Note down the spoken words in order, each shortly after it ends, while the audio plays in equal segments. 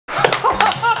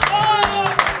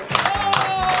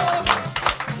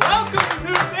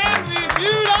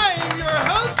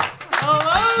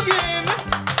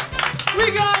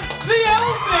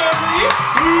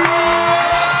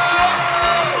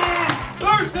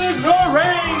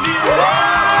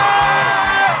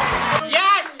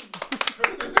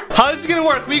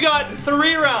work. We got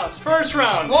 3 rounds. First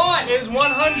round is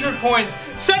 100 points.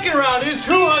 Second round is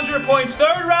 200 points.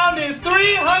 Third round is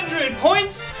 300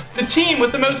 points. The team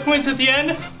with the most points at the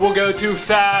end will go to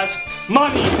Fast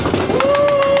Money. Woo!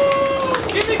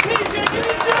 Give me TJ, give me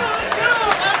Joe,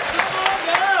 let's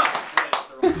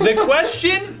go! The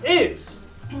question is,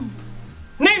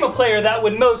 name a player that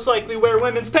would most likely wear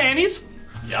women's panties.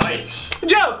 Yikes.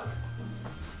 Joe.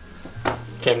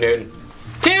 Cam Newton.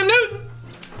 Cam Newton.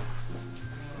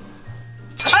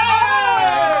 Oh!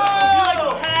 You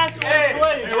like pass or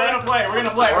play? We're gonna play. We're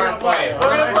gonna play. We're gonna play.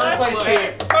 We're gonna play,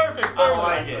 Steve. Perfect. I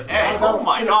like it. Hey, oh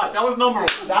my gosh, that was number 1.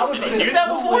 Did you do that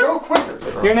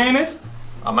before? Your name is?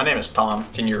 My name is Tom.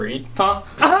 Can you read? Tom.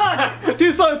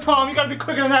 Too slow, Tom. You gotta be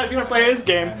quicker than that if you're gonna play his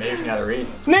game. Maybe you gotta read.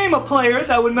 Name a player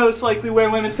that would most likely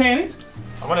wear women's panties.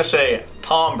 I'm gonna say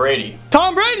Tom Brady.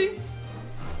 Tom Brady.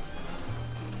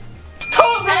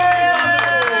 Tom Brady.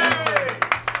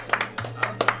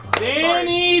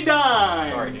 Danny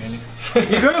Dime. Sorry, Danny.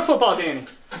 You're good at football, Danny.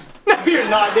 No, you're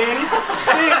not, Danny.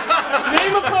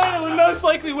 Name a player that would most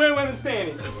likely wear women's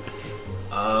panties.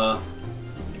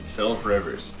 Philip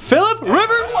Rivers. Philip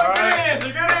Rivers? Good answer,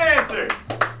 good answer.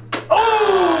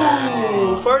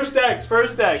 Oh! First X,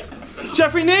 first X.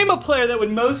 Jeffrey, name a player that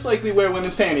would most likely wear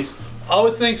women's panties. I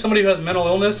always think somebody who has mental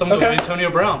illness. I'm going to go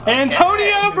Antonio Brown.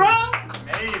 Antonio Brown?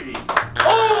 Maybe.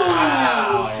 Oh!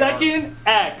 Wow. Second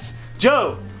X.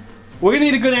 Joe, we're gonna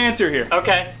need a good answer here.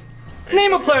 Okay.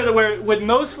 Name a player that would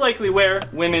most likely wear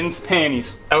women's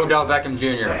panties. Odell Beckham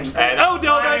Jr. Hey,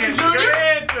 Odell Beckham Jr. Good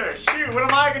answer. Shoot, what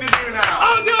am I gonna do now?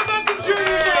 Odell Beckham Jr.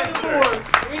 on the board.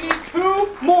 We need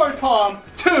 2 more, Tom.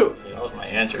 2. That was my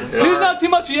answer. 2's not too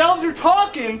much. The elves are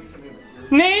talking.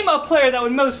 Name a player that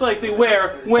would most likely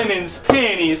wear women's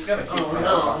panties.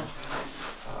 Oh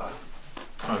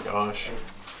gosh.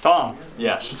 Tom,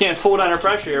 Yes. you can't fold under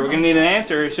pressure here. We're gonna need an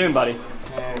answer soon, buddy.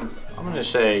 I'm gonna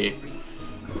say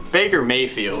Baker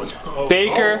Mayfield.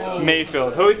 Baker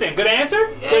Mayfield. Who do we think? Good answer?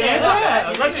 Good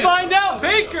answer? Let's find out.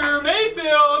 Baker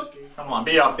Mayfield. Come on,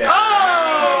 be up there.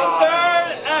 Oh!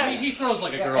 Third X. He throws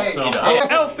like a girl, so.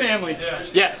 Elf family.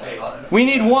 Yes. We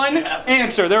need 1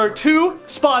 answer. There are 2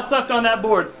 spots left on that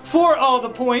board. For all the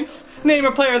points, name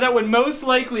a player that would most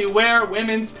likely wear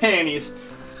women's panties.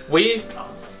 We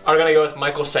are going to go with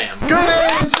Michael Sam. Good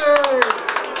answer!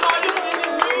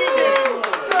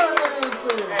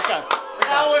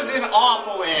 That was an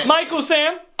awful answer. Michael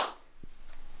Sam.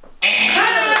 Frazier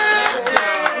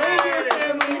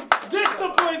family gets the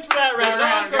points for that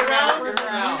round.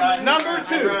 Number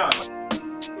 2.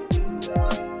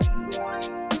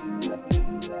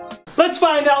 Let's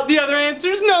find out the other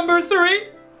answers. Number 3.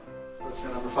 Let's go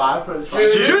number 5.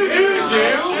 Juju.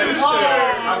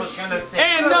 I was gonna say.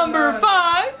 And number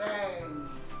 5.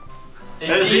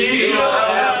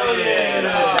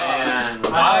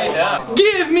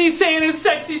 Give me Santa's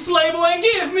sexy sleigh boy and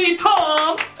give me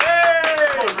Tom.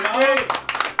 Hey!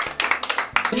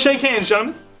 Shake hands,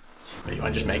 gentlemen. You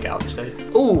want to just make out instead?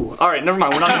 Ooh, all right, never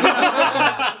mind. We're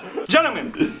not.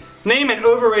 Gentlemen, name an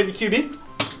overrated QB.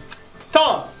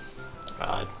 Tom.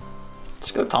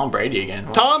 Let's go Tom Brady again.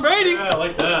 Tom Brady. Yeah, I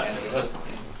like that.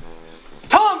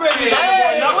 Tom Brady.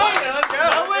 Hey, no wait. let's go.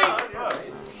 No wait.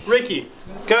 Ricky,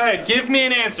 go ahead. Give me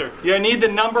an answer. You need the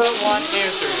number 1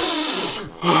 answer.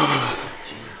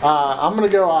 I'm gonna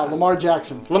go Lamar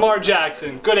Jackson. Lamar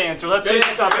Jackson. Good answer. Let's see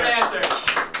what's up there.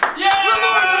 Yeah!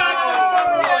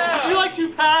 Lamar Jackson. Would you like to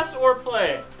pass or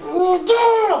play? Oh,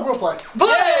 damn! We'll play.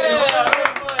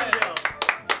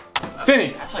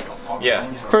 Finny.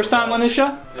 Yeah. First time on this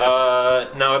show?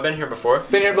 No, I've been here before.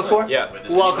 Been here before? Yeah.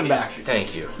 Welcome back.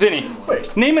 Thank you. Vinny,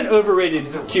 name an overrated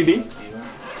QB.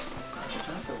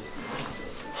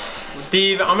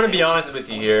 Steve, I'm going to be honest with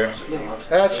you here.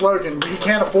 That's Logan. He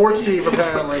can't afford Steve,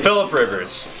 apparently. Philip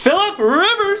Rivers. Philip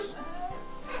Rivers?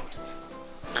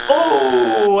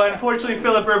 Oh, unfortunately,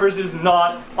 Philip Rivers is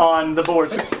not on the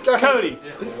board. Cody,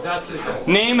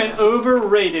 name an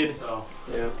overrated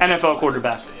NFL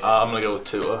quarterback. I'm gonna go with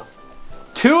Tua.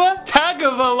 Tua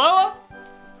Tagovailoa?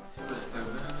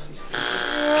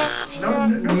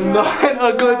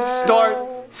 Not a good start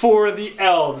for the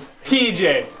Elves.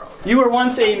 TJ, you were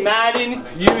once a Madden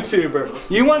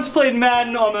YouTuber. You once played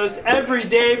Madden almost every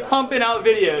day, pumping out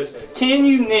videos. Can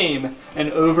you name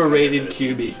an overrated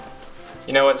QB?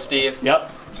 You know what, Steve?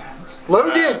 Yep.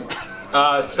 Logan!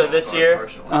 So this year,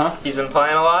 he's been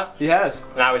playing a lot, He has.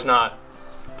 and I was not.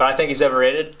 But I think he's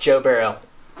overrated. Joe Burrow.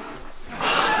 Joe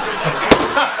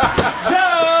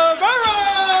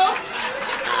Burrow!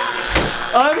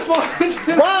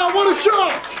 Unfortunately. Wow, what a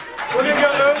shock! We're gonna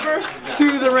go over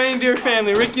to the reindeer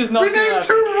family. Ricky is not. We named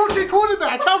 2 rookie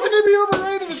quarterbacks. How can they be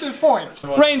overrated at this point?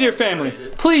 Reindeer family,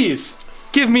 please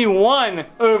give me 1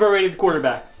 overrated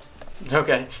quarterback.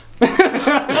 Okay.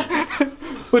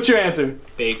 What's your answer?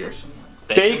 Baker.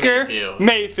 Baker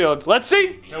Mayfield. Let's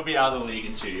see. He'll be out of the league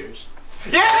in 2 years.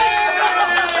 Yeah!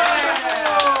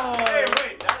 Hey,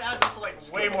 wait, that adds up to like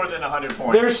way more than 100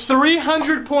 points. There's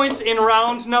 300 points in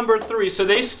round number 3, so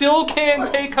they still can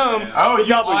take home. Oh, you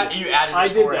W. added the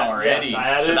score already. Yes, I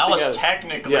added so it that was together.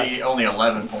 technically only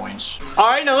 11 points. All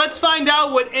right, now let's find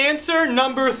out what answer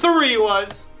number 3 was.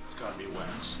 It's gotta be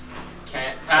wins.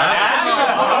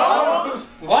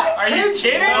 What? Are you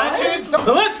kidding?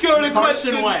 Let's go to Carson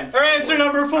question Wentz. or answer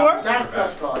number 4. Dak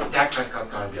Prescott. Dak Prescott's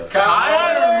gonna be okay.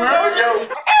 Are you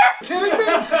kidding me?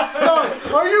 Sorry,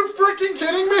 are you freaking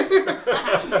kidding me?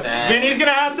 Vinny's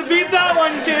gonna have to beat that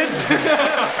one, kids.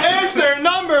 Answer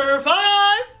number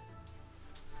 5.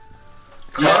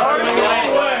 Carson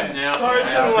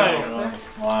Wentz.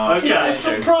 Wow.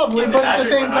 Okay. Probably, but at the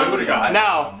same time.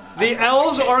 Now, the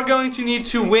elves are going to need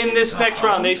to win this next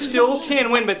round. They still can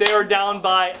win, but they are down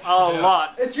by a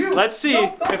lot. It's you. Let's see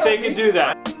if they can do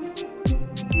that.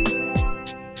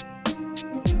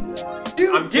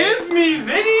 Give me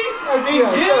Vinny and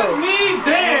give me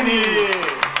Danny.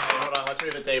 Hold on, let's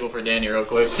move the table for Danny real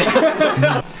quick.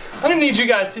 I'm gonna need you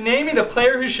guys to name me the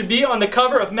player who should be on the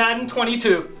cover of Madden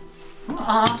 22.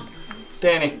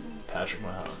 Danny. Patrick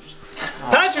Mahomes.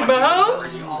 Patrick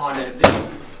Mahomes?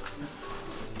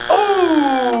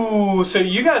 Oh, so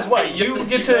you guys what? You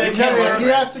get to. He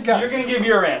has to guess. You're gonna give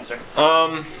your answer.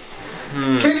 Can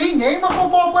he name a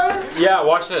football player? Yeah,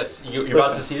 watch this. You're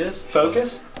about to see this?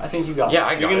 Focus. I think you got it. Yeah, I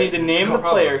got it. You're gonna need to name the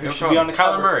player who should be on the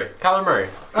Kyler cover. Murray. Kyler Murray.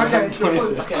 Okay.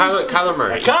 Kyler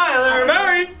Murray. Kyler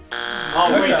Murray. Oh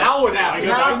wait, now what now?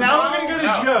 Now we're gonna go to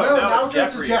Joe. No, now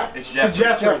just to Jeff. It's To Jeffrey.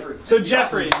 Jeffrey. So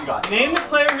Jeffrey, name the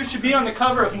player who should be on the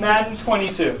cover of Madden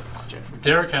 22.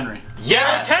 Derrick Henry.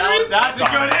 Yes, Henry? that's a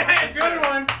good answer. Good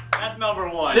one. That's number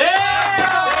 1.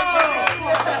 Yeah!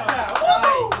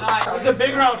 This is a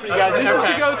big round for you guys. This is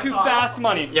to go to fast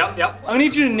money. Yep. I'm gonna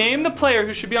need you to name the player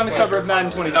who should be on the cover of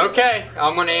Madden 22. Okay,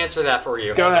 I'm gonna answer that for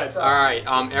you. Go ahead. All right,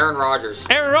 Aaron Rodgers.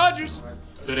 Aaron Rodgers.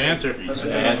 Good answer. Good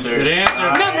answer. Good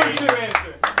answer. Number 2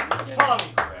 answer.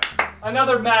 Tommy.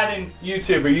 Another Madden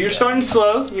YouTuber. You're starting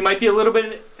slow. You might be a little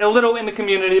in the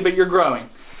community, but you're growing.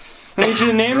 I need you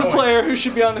to name the player who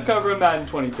should be on the cover of Madden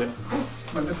 22.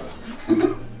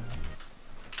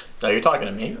 No, you're talking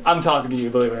to me? I'm talking to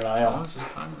you, believe it or not. Yeah.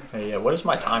 Hey, yeah, what is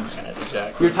my timer at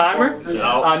exactly? Your timer?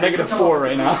 -4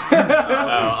 right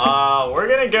now. We're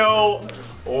gonna go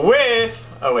with.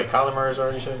 Oh wait, Kyler Murray's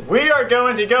already said. We are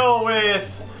going to go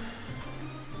with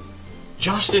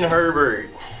Justin Herbert.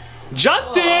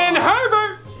 Justin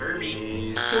Herbert.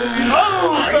 Herbie.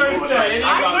 Oh, first day.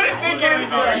 I couldn't think of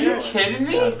anything. Are you kidding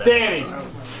me? Danny.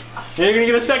 You're gonna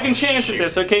get a second chance at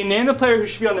this, okay? Name the player who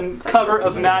should be on the cover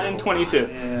of Madden 22.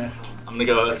 I'm gonna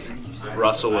go with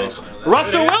Russell Wilson.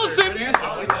 Russell Wilson! That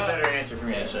was a better answer for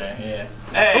me to say, yeah.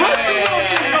 Russell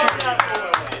Wilson's on that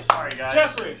board. Sorry guys.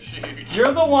 Jeffrey, Shoot.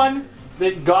 you're the one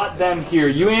that got them here.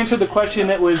 You answered the question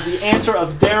that was the answer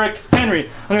of Derrick Henry.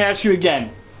 I'm gonna ask you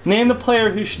again. Name the player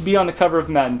who should be on the cover of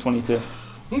Madden 22. I'm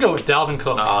gonna go with Dalvin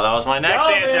Cook. Oh, that was my next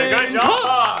answer. Good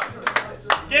job.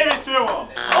 Give it to him.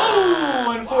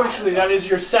 Oh, unfortunately, that is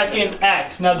your second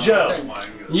X. Now, Joe,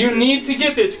 you need to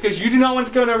get this because you do not want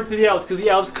to go over to the Elves because the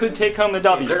Elves could take home the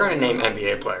W. They're gonna name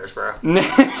NBA players, bro.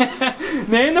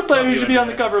 Name the player who should be on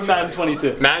the cover of Madden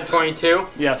 22. Madden 22?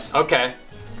 Yes. Okay.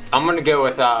 I'm gonna go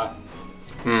with,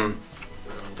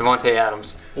 Devontae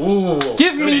Adams. Ooh.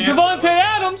 Give me Devontae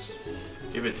Adams.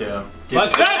 Give it to him.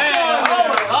 Let's go. All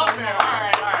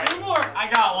right. Two more. I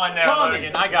got one there, Tommy.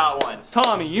 Logan. I got one.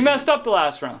 Tommy, you messed up the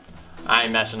last round. I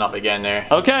ain't messing up again there.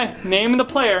 Okay, name the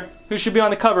player who should be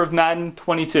on the cover of Madden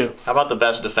 22. How about the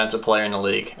best defensive player in the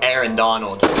league? Aaron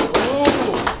Donald. Let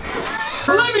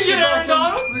me get Aaron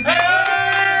Donald.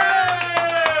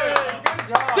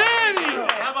 Danny!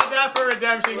 How about that for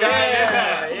redemption,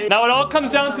 guys? Now it all comes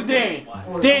down to Danny.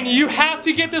 Danny, you have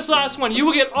to get this last one. You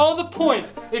will get all the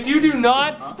points. If you do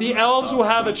not, the Elves will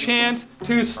have a chance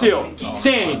to steal.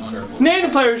 Danny, name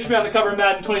the player who should be on the cover of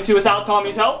Madden 22 without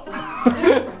Tommy's help.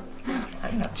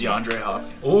 DeAndre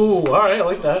Hopkins. Ooh, alright, I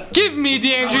like that. Give me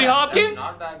DeAndre Hopkins.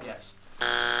 Not bad guess.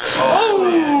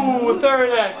 Oh, third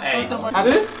X.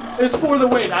 This is for the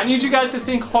win. I need you guys to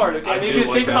think hard, okay? I need you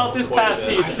to think about this past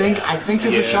season. I think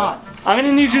it's a shot. I'm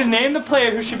gonna need you to name the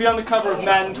player who should be on the cover of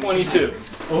Madden 22.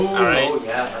 Alright.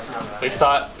 We've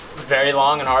thought very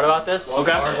long and hard about this.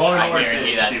 Okay. I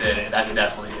guarantee that's it. That's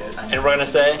definitely it. And we're gonna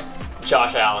say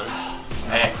Josh Allen.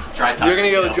 Hey, try You're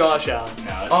gonna go with Josh Allen.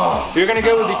 Oh. You're gonna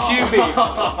go with the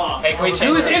QB. Hey, can we change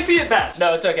Who is it? iffy at best?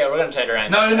 No, it's okay. We're gonna change our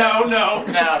answer. No. No,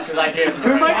 because I did.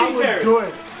 Who might That be was carried?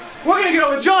 good. We're gonna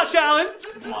go with Josh Allen.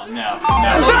 Come on, no.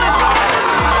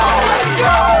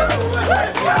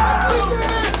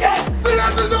 See,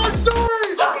 that's a dog story.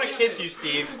 I'm gonna kiss you,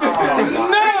 Steve.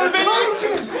 No, baby.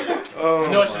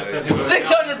 No, I should have said who.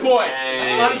 600 points.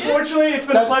 Unfortunately, it's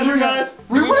been a pleasure, guys.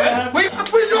 We win. We got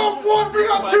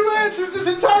 2 answers this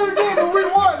entire game, but we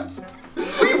won.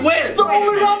 We win. The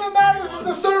only round that matters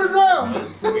is the 3rd round.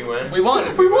 We win. We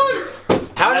won. We won.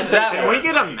 How does that Can we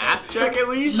get a math check at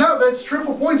least? No, that's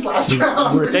triple points last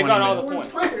round. They got all the points.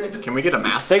 Cleared. Can we get a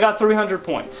math? They got 300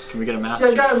 points. Can we get a math?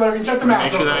 Yeah, go ahead, Logan. Check them out.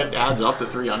 Make sure that adds up to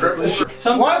 300.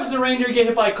 Sometimes the reindeer get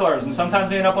hit by cars, and sometimes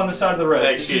they end up on the side of the road.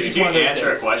 Hey, It's excuse me, just can one you of those answer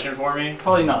a days. question for me?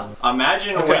 Probably not.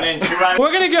 Imagine winning 2 rounds.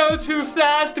 We're gonna go to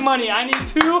fast money. I need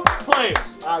 2 players.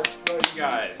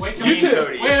 Guys. Wait, You two.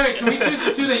 Wait, can we choose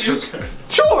the 2 that you?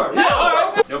 Sure. Yeah.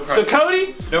 All right. No So pressure.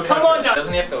 Cody, No come pressure. on down.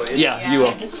 Doesn't he have to leave? Yeah, you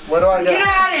will. What do I get?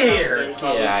 out of here.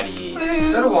 Get out of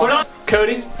here. We're not.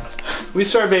 Cody, we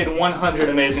surveyed 100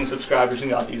 amazing subscribers and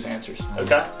got these answers.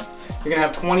 Okay. You're gonna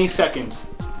have 20 seconds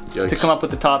to come up with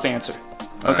the top answer.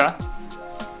 Okay.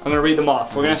 I'm gonna read them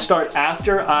off. We're gonna start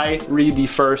after I read the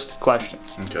first question.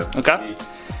 Okay. Okay.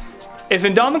 If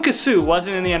Ndamukong Suh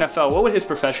wasn't in the NFL, what would his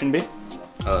profession be?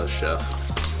 Chef.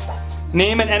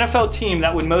 Name an NFL team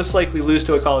that would most likely lose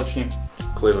to a college team.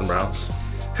 Cleveland Browns.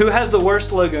 Who has the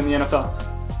worst logo in the NFL?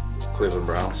 Cleveland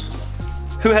Browns.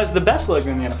 Who has the best logo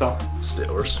in the NFL?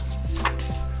 Steelers.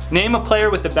 Name a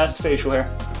player with the best facial hair.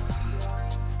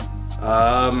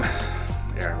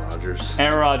 Aaron Rodgers.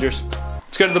 Aaron Rodgers.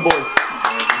 Let's go to the board.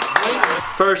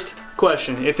 First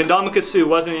question. If Ndamukong Suh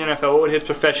wasn't in the NFL, what would his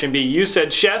profession be? You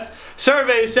said chef.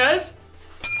 Survey says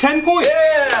 10 points.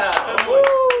 Yeah. 10 points.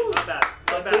 Not bad.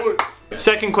 Not bad.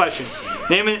 Second question.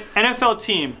 Name an NFL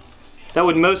team that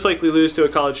would most likely lose to a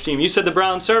college team. You said the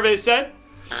Browns. Survey said?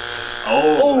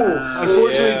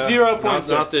 Unfortunately, 0 points.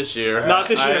 Not this year. Not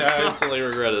this year. I absolutely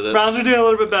regretted it. Browns are doing a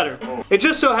little bit better. It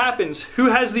just so happens, who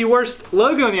has the worst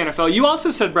logo in the NFL? You also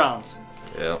said Browns.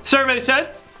 Yeah. Survey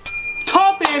said?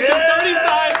 Top answer,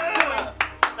 35 points.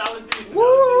 That was easy.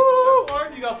 So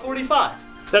far, you got 45.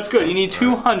 That's good. You need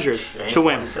 200 to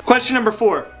win. Question number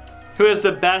 4. Who has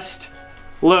the best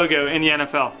logo in the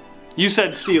NFL? You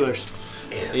said Steelers.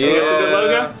 You guys a good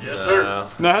logo? Yes, sir.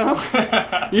 No?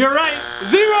 You're right.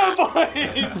 0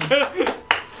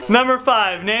 points. Number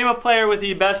 5. Name a player with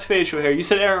the best facial hair. You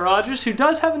said Aaron Rodgers, who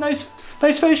does have a nice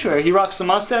facial hair. He rocks the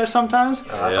mustache sometimes.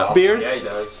 Beard. Yeah, he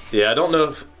does. Yeah, I don't know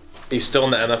if he's still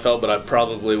in the NFL, but I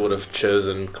probably would have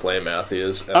chosen Clay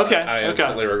Matthews. And Okay, I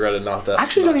instantly regretted not that. I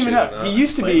actually don't even know. He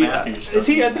used to be. Is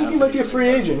he? I think he might be a free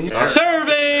agent.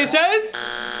 Survey says.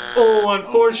 Oh,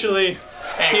 unfortunately,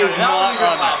 he is not on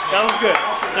that. That was good.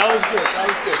 That was good.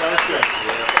 That was good.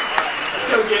 Let's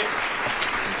go get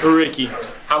Ricky.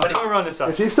 How many? I'll run this up.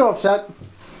 Is he still upset?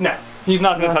 No, he's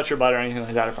not gonna touch your butt or anything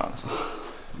like that. I promise.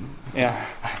 Yeah.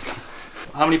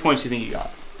 How many points do you think you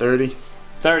got? 30.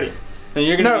 30. Then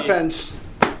you're gonna No be, offense.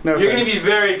 No You're gonna offense. be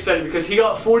very excited because he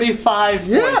got 45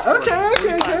 Yeah, points. for okay, it. okay,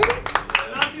 45.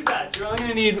 okay. Not too bad. So you're only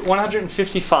gonna need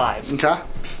 155 Okay.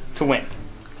 to win.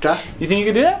 Okay. You think you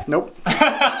can do that? Nope.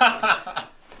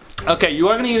 Okay, you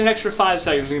are going to get an extra 5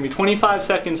 seconds. There's going to be 25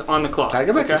 seconds on the clock. Can I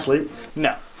go back to okay? sleep?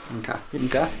 No. Okay.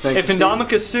 Okay. Thank If you, Steve.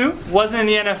 Ndamukong Suh wasn't in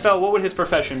the NFL, what would his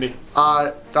profession be?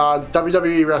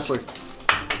 WWE wrestler.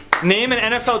 Name an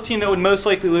NFL team that would most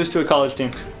likely lose to a college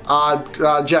team.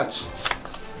 Jets.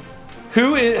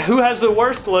 Who has the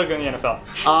worst logo in the NFL?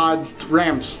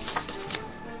 Rams.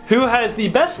 Who has the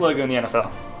best logo in the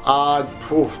NFL?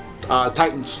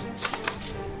 Titans.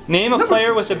 Name a Nobody's player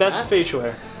gonna with the say best that. facial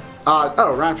hair.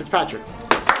 Ryan Fitzpatrick.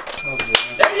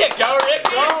 There you go, Rick.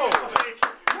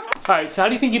 Alright, so how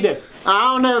do you think you did?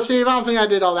 I don't know, Steve. I don't think I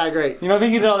did all that great. You don't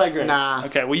think you did all that great? Nah.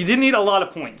 Okay, well you did need a lot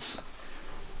of points.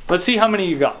 Let's see how many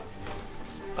you got.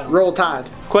 Roll Tide.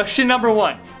 Question number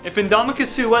 1. If Ndamukong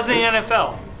Suh wasn't in the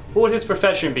NFL, what would his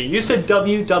profession be? You said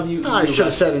WWE. I should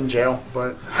have said in jail,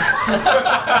 but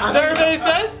Survey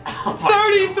says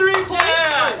 33 points.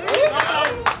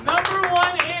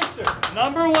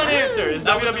 Number one answer is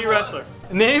WWE wrestler.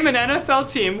 Name an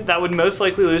NFL team that would most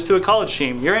likely lose to a college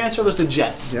team. Your answer was the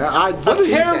Jets. yeah, what did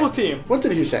he terrible say? team. What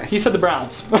did he say? He said the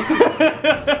Browns.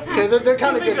 Okay, they're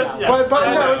kind of good now. Yes. But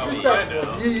I no, know, it's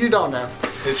respect. You don't know.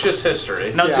 It's just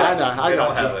history. No, Yeah, I Jets. know. I They don't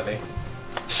got have you. any.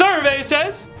 Survey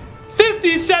says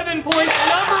 57 points.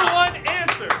 Number 1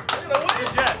 answer.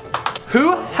 The Jets.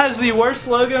 Who has the worst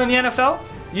logo in the NFL?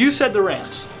 You said the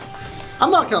Rams. I'm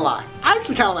not gonna lie. I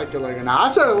actually kind of like the logo now.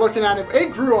 I started looking at it.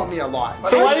 It grew on me a lot.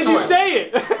 So why did you say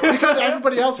it? Because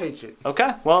everybody else hates it.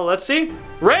 Okay, well, let's see.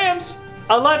 Rams,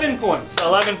 11 points.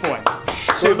 11 points.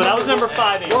 Dude, but that was number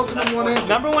 5 answer. What was the number 1 answer?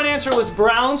 Number 1 answer was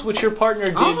Browns, which your partner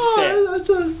did say. Oh, that's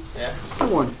a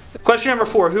good one. Question number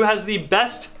 4. Who has the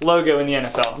best logo in the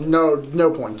NFL?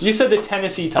 No points. You said the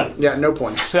Tennessee Titans. Yeah, no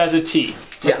points. Who has a T.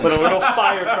 Yeah. With a little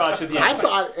fire crotch at the end. I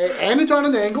thought, and it's on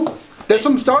an angle. There's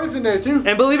some stars in there too.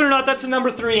 And believe it or not, that's the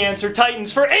number 3 answer.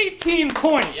 Titans for 18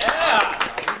 points. Yeah.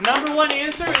 Number 1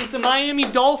 answer is the Miami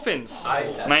Dolphins.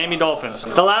 Miami Dolphins.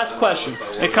 The last question.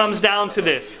 It comes down to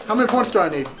this. How many points do I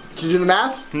need? Did you do the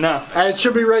math? No. It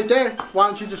should be right there. Why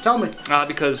don't you just tell me?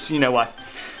 Because you know why.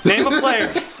 Name a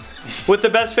player with the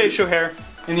best facial hair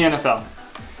in the NFL.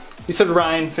 You said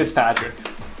Ryan Fitzpatrick.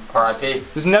 R.I.P.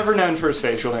 He's never known for his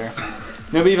facial hair.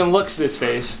 Nobody even looks at his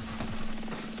face.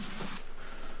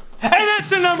 And that's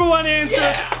the number 1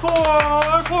 answer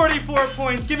for 44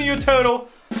 points, giving you a total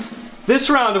this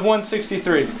round of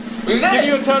 163. Giving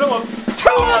you a total of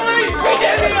 200. We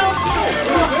did it!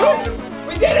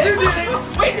 We did it!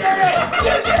 We did it!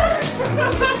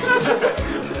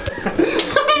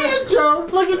 Hey, Joe,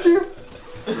 look at you.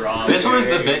 This was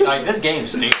the bit, like, this game's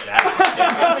stupid.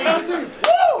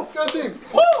 Woo! Go team.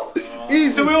 Woo!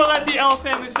 Easy. So we will let the L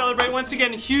family celebrate. Once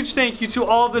again, a huge thank you to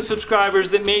all of the subscribers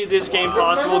that made this game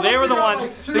possible. They were the ones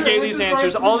that gave these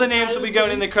answers. All the names will be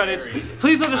going in the credits.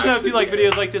 Please let us know if you like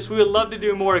videos like this. We would love to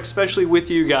do more, especially with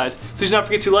you guys. Please don't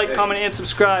forget to like, comment, and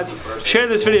subscribe. Share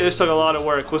this video. This took a lot of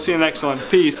work. We'll see you in the next one.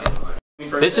 Peace.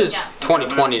 This is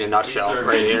 2020 in a nutshell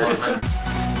right here.